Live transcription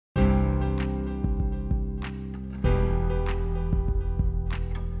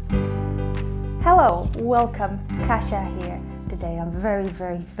Hello, welcome, Kasia here. Today I'm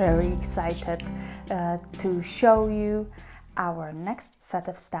very excited to show you our next set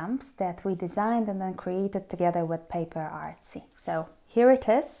of stamps that we designed and then created together with Paper Artsy. So here it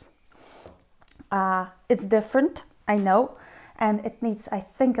is. It's different, I know, and it needs, I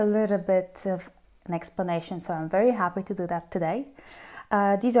think, a little bit of an explanation, so I'm very happy to do that today.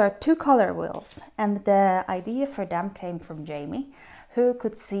 These are two color wheels, and the idea for them came from Jamie, who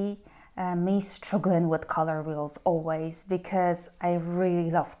could see me struggling with color wheels always, because I really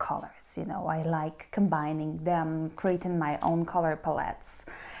love colors. You know, I like combining them, creating my own color palettes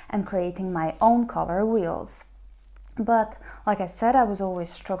and creating my own color wheels. But like I said, I was always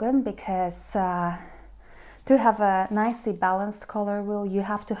struggling because to have a nicely balanced color wheel, you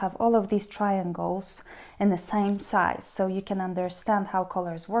have to have all of these triangles in the same size so you can understand how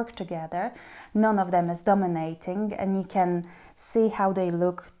colors work together. None of them is dominating, and you can see how they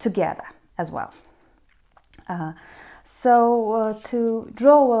look together as well. To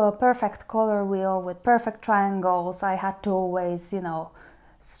draw a perfect color wheel with perfect triangles, I had to always,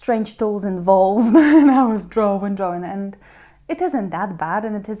 strange tools involved, and I was drawing, and it isn't that bad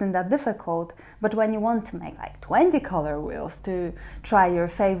and it isn't that difficult. But when you want to make like 20 color wheels to try your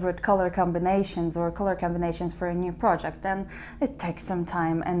favorite color combinations or color combinations for a new project, then it takes some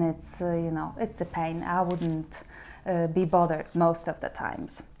time, and it's it's a pain. I wouldn't be bothered most of the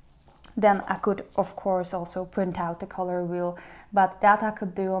times. Then I could of course also print out the color wheel, but that I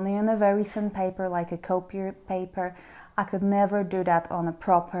could do only on a very thin paper, like a copier paper. I could never do that on a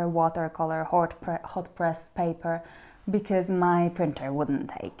proper watercolor hot pressed paper, because my printer wouldn't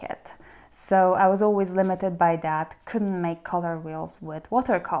take it. So I was always limited by that, couldn't make color wheels with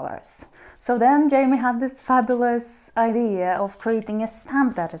watercolors. So then Jamie had this fabulous idea of creating a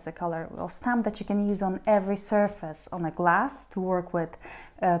stamp that is a color wheel, stamp that you can use on every surface, on a glass to work with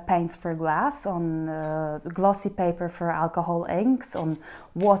paints for glass, on glossy paper for alcohol inks, on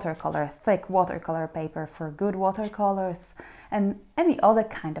watercolor, thick watercolor paper for good watercolors, and any other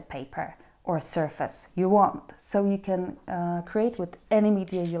kind of paper or surface you want. So you can create with any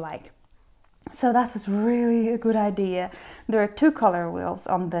media you like. So that was really a good idea. There are two color wheels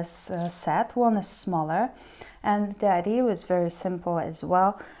on this set. One is smaller, and the idea was very simple as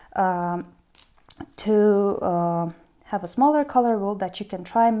well, to have a smaller color wheel that you can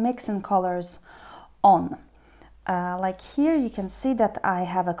try mixing colors on. Like here you can see that I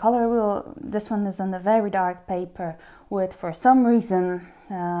have a color wheel. This one is on a very dark paper with, for some reason,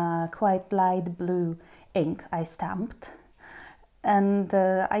 quite light blue ink I stamped. And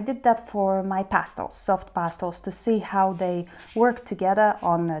I did that for my pastels, soft pastels, to see how they work together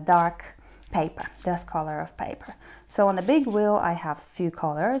on a dark paper, this color of paper. So on the big wheel I have few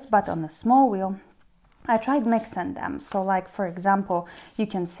colors, but on the small wheel I tried mixing them. So like, for example, you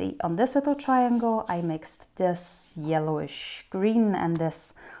can see on this little triangle I mixed this yellowish green and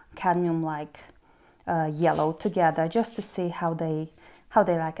this cadmium-like yellow together, just to see how they,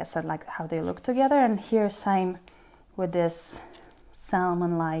 like I said, like how they look together. And here same with this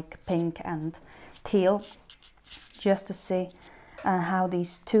salmon-like pink and teal, just to see how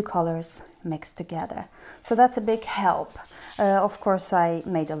these two colors mix together. So that's a big help. Of course I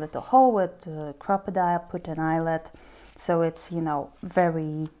made a little hole with crocodile, put an eyelet, so it's,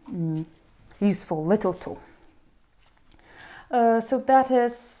 very useful little tool. So that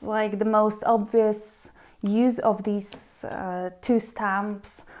is like the most obvious use of these two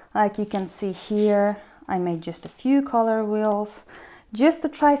stamps. Like you can see here, I made just a few color wheels just to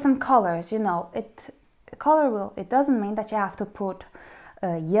try some colors. Color wheel, it doesn't mean that you have to put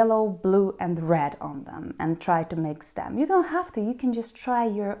yellow, blue and red on them and try to mix them. You don't have to. You can just try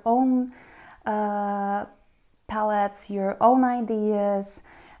your own palettes, your own ideas.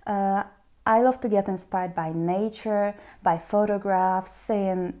 I love to get inspired by nature, by photographs,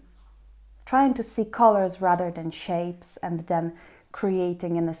 trying to see colors rather than shapes, and then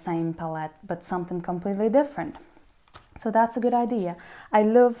creating in the same palette but something completely different. So that's a good idea. I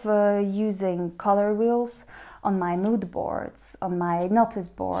love using color wheels on my mood boards, on my notice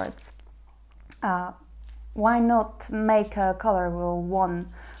boards. Why not make a color wheel one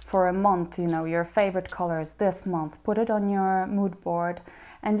for a month, your favorite colors this month, put it on your mood board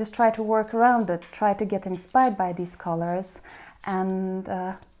and just try to work around it, try to get inspired by these colors and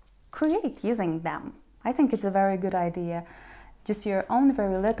create using them. I think it's a very good idea. Just your own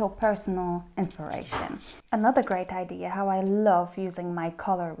very little personal inspiration. Another great idea how I love using my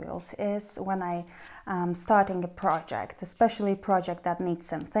color wheels is when I am starting a project, especially a project that needs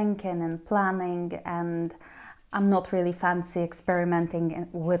some thinking and planning, and I'm not really fancy experimenting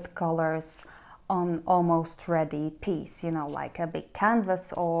with colors on almost ready piece, you know, like a big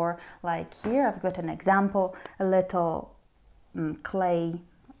canvas, or like here I've got an example, a little clay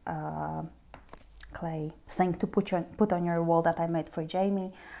thing to put on your wall that I made for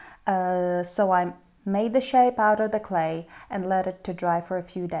Jamie. So I made the shape out of the clay and let it to dry for a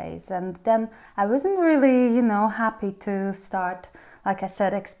few days, and then I wasn't really, you know, happy to start, like I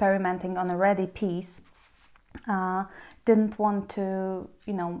said, experimenting on a ready piece. Didn't want to,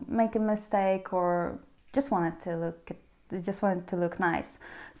 you know, make a mistake, or just wanted to look nice.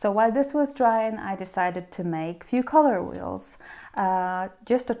 So while this was drying, I decided to make few color wheels,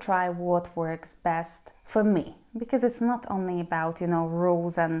 just to try what works best for me, because it's not only about, you know,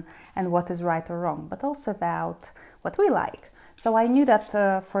 rules and what is right or wrong, but also about what we like. So I knew that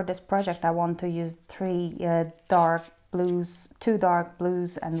for this project I want to use two dark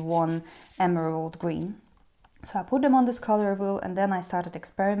blues and one emerald green. So I put them on this color wheel, and then I started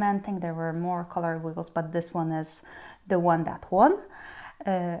experimenting. There were more color wheels, but this one is the one that won.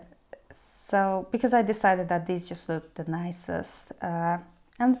 So because I decided that these just looked the nicest,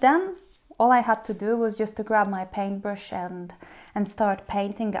 and then all I had to do was just to grab my paintbrush and start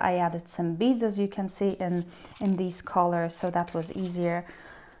painting. I added some beads, as you can see, in these colors, so that was easier.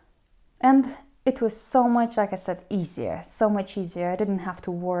 And it was so much, like I said, easier, so much easier. I didn't have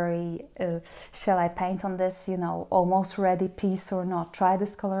to worry, shall I paint on this, you know, almost ready piece or not, try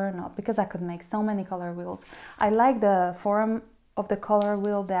this color or not, because I could make so many color wheels. I like the form of the color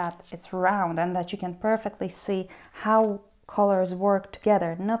wheel, that it's round and that you can perfectly see how colors work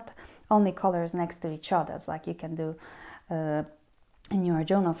together, not only colors next to each other, like you can do in your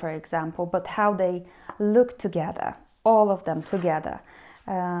journal, for example, but how they look together, all of them together.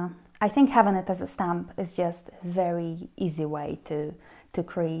 I think having it as a stamp is just a very easy way to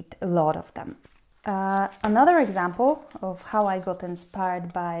create a lot of them. Another example of how I got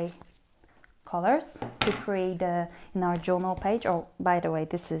inspired by colors to create in our journal page. Oh, by the way,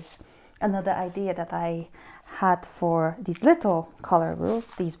 this is another idea that I had for these little color wheels,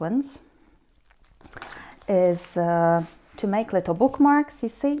 these ones, is to make little bookmarks. You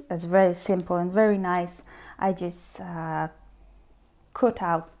see, it's very simple and very nice. I just cut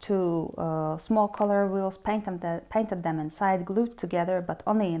out two small color wheels, painted them inside, glued together, but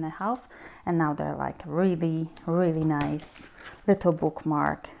only in a half, and now they're like really, really nice little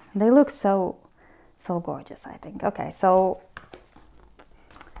bookmark. They look so gorgeous, I think. Okay, so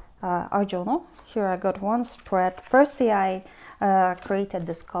our journal. Here I got one spread. Firstly, I created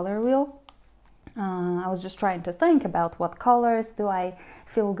this color wheel. I was just trying to think about what colors do I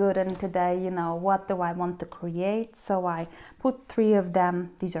feel good in today, you know, what do I want to create. So I put 3 of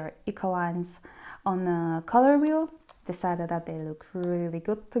them, these are Ecolines, on a color wheel, decided that they look really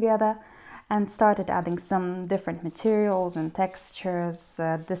good together, and started adding some different materials and textures.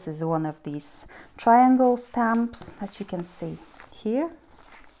 This is one of these triangle stamps that you can see here.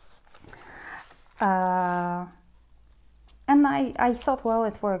 And I thought, well,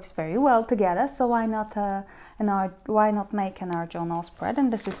 it works very well together, so why not make an art journal spread?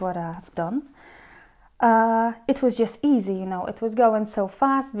 And this is what I have done. It was just easy, you know, it was going so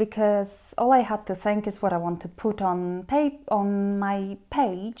fast, because all I had to think is what I want to put on my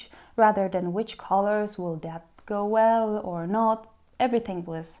page, rather than which colors will that go well or not. Everything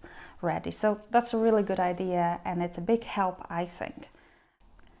was ready, so that's a really good idea, and it's a big help, I think.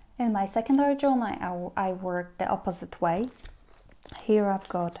 In my secondary journal, I worked the opposite way. Here I've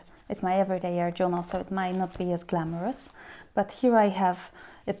got, it's my everyday art journal, so it might not be as glamorous, but here I have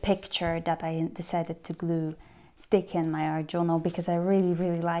a picture that I decided to stick in my art journal, because I really,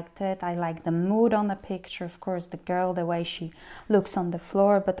 really liked it. I like the mood on the picture, of course, the girl, the way she looks on the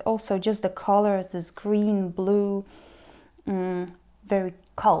floor, but also just the colors, this green, blue, very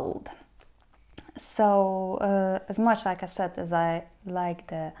cold. So as much, like I said, as I like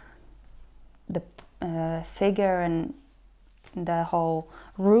the figure and the whole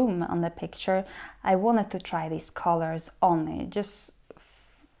room on the picture, I wanted to try these colors only, just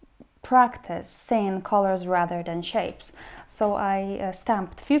practice seeing colors rather than shapes. So I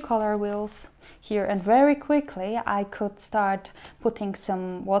stamped a few color wheels here, and very quickly I could start putting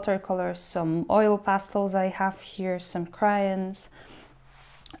some watercolors, some oil pastels I have here, some crayons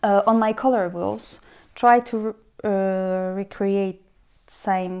on my color wheels, try to recreate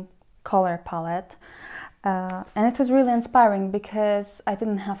same color palette, and it was really inspiring, because I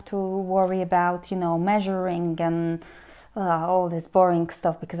didn't have to worry about, you know, measuring and all this boring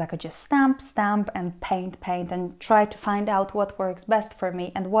stuff, because I could just stamp and paint and try to find out what works best for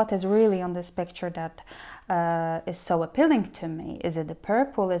me and what is really on this picture that is so appealing to me. Is it the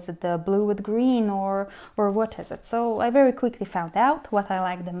purple? Is it the blue with green, or what is it? So I very quickly found out what I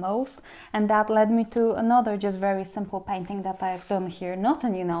like the most, and that led me to another just very simple painting that I've done here.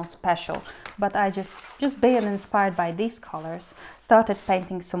 Nothing, you know, special, but I just being inspired by these colors, started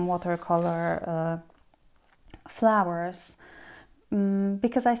painting some watercolor flowers,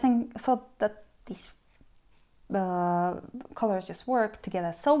 because I thought that these colors just work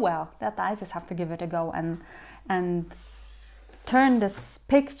together so well that I just have to give it a go and turn this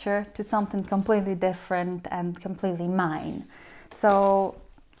picture to something completely different and completely mine. So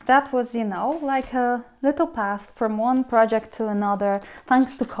that was, you know, like a little path from one project to another,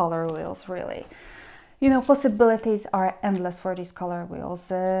 thanks to color wheels, really. You know, possibilities are endless for these color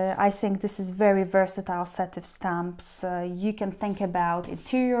wheels. I think this is very versatile set of stamps. You can think about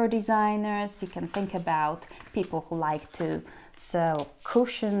interior designers, you can think about people who like to sew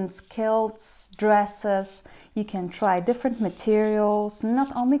cushions, kilts, dresses. You can try different materials,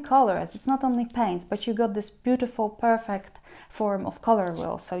 not only colors, it's not only paints, but you got this beautiful, perfect form of color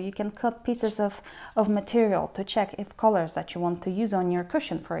wheel. So you can cut pieces of material to check if colors that you want to use on your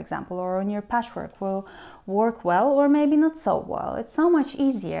cushion, for example, or on your patchwork will work well or maybe not so well. It's so much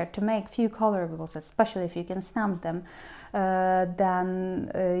easier to make few color wheels, especially if you can stamp them,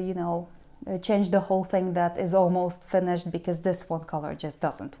 than you know, change the whole thing that is almost finished because this one color just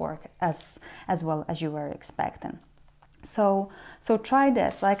doesn't work as well as you were expecting. So try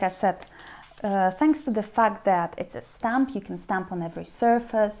this. Like I said, thanks to the fact that it's a stamp, you can stamp on every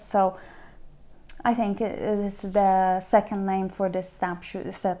surface. So I think it is the second name for this stamp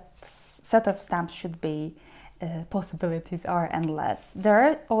set of stamps should be possibilities are endless. There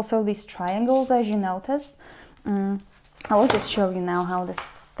are also these triangles, as you noticed. I will just show you now how the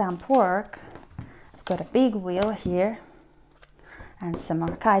stamp work. I've got a big wheel here and some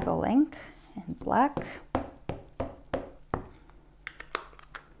archival ink in black.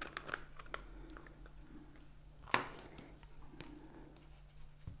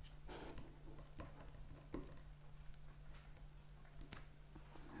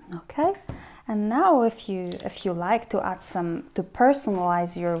 Okay, and now if you like to add some, to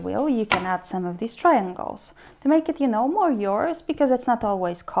personalize your wheel, you can add some of these triangles to make it, you know, more yours, because it's not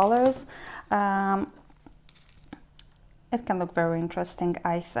always colors. It can look very interesting,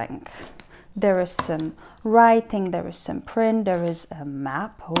 I think. There is some writing, there is some print, there is a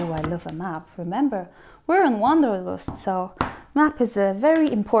map. Oh, I love a map. Remember, we're in Wanderlust, so map is a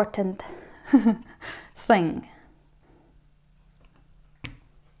very important thing.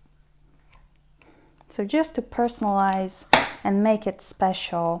 So just to personalize and make it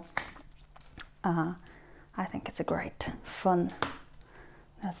special, I think it's a great fun.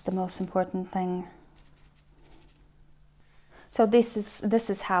 That's the most important thing. So this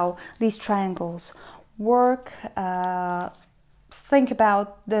is how these triangles work. Think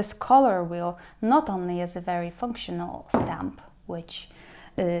about this color wheel not only as a very functional stamp, which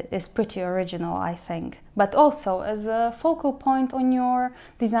is pretty original, I think, but also as a focal point on your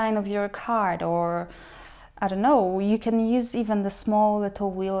design of your card, or I don't know, you can use even the small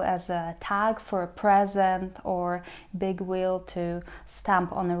little wheel as a tag for a present, or big wheel to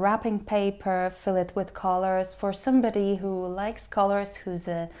stamp on a wrapping paper, fill it with colors. For somebody who likes colors, who's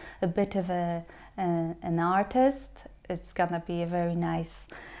a bit of an artist, it's gonna be a very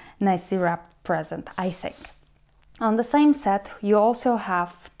nicely wrapped present, I think. On the same set, you also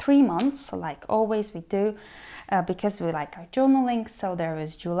have 3 months, like always we do, because we like our journaling. So there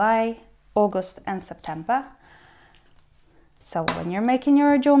is July, August and September. So when you're making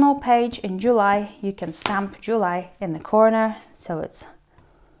your journal page in July, you can stamp July in the corner, so it's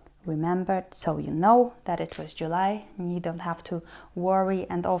remembered, so you know that it was July, and you don't have to worry.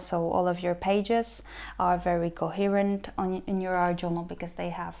 And also all of your pages are very coherent in your art journal, because they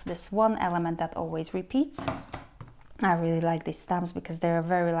have this one element that always repeats. I really like these stamps because they're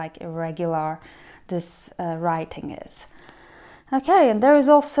very like irregular, this writing is. Okay, and there is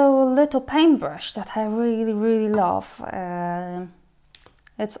also a little paintbrush that I really love.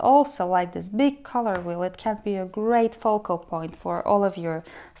 It's also like this big color wheel. It can be a great focal point for all of your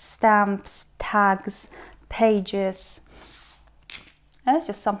stamps, tags, pages. And it's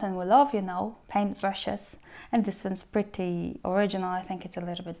just something we love, you know, paintbrushes. And this one's pretty original. I think it's a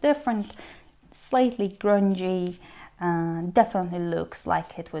little bit different, slightly grungy. Definitely looks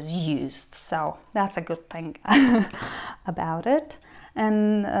like it was used, so that's a good thing about it.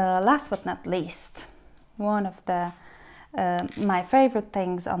 And last but not least, one of the My favorite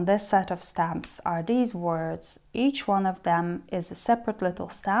things on this set of stamps are these words. Each one of them is a separate little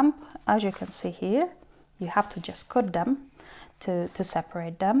stamp. As you can see here, you have to just cut them to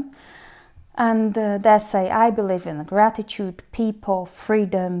separate them. And they say, I believe in gratitude, people,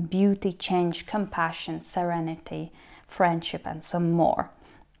 freedom, beauty, change, compassion, serenity, friendship, and some more.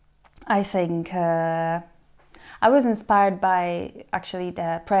 I think I was inspired by actually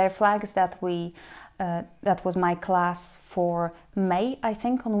the prayer flags that that was my class for May, I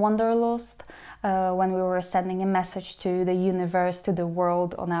think, on Wanderlust, when we were sending a message to the universe, to the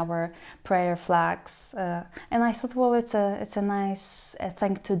world on our prayer flags. And I thought, well, it's a nice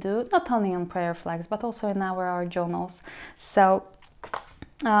thing to do, not only on prayer flags, but also in our journals. So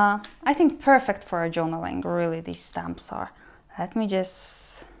I think perfect for journaling, really, these stamps are. Let me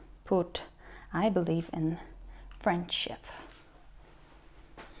just put, I believe in friendship.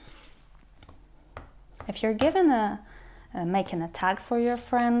 If you're given making a tag for your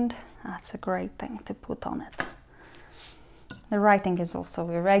friend, that's a great thing to put on it. The writing is also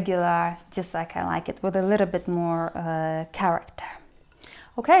irregular, just like I like it, with a little bit more character.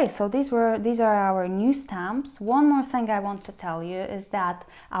 Okay, so these are our new stamps. One more thing I want to tell you is that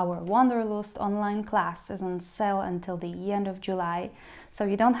our Wanderlust online class is on sale until the end of July, so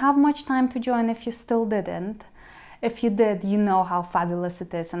you don't have much time to join if you still didn't. If you did, you know how fabulous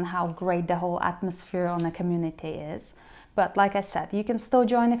it is and how great the whole atmosphere on a community is. But like I said, you can still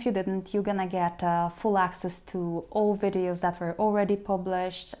join if you didn't. You're gonna get full access to all videos that were already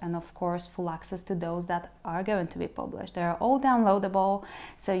published, and of course full access to those that are going to be published. They're all downloadable,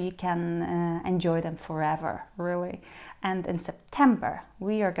 so you can enjoy them forever, really. And in September,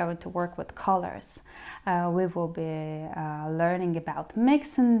 we are going to work with colors. We will be learning about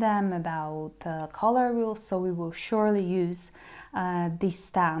mixing them, about color wheels, so we will surely use these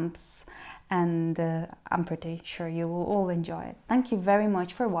stamps, and I'm pretty sure you will all enjoy it. Thank you very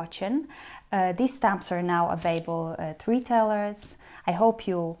much for watching. These stamps are now available at retailers. I hope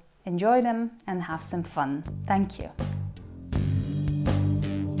you'll enjoy them and have some fun. Thank you.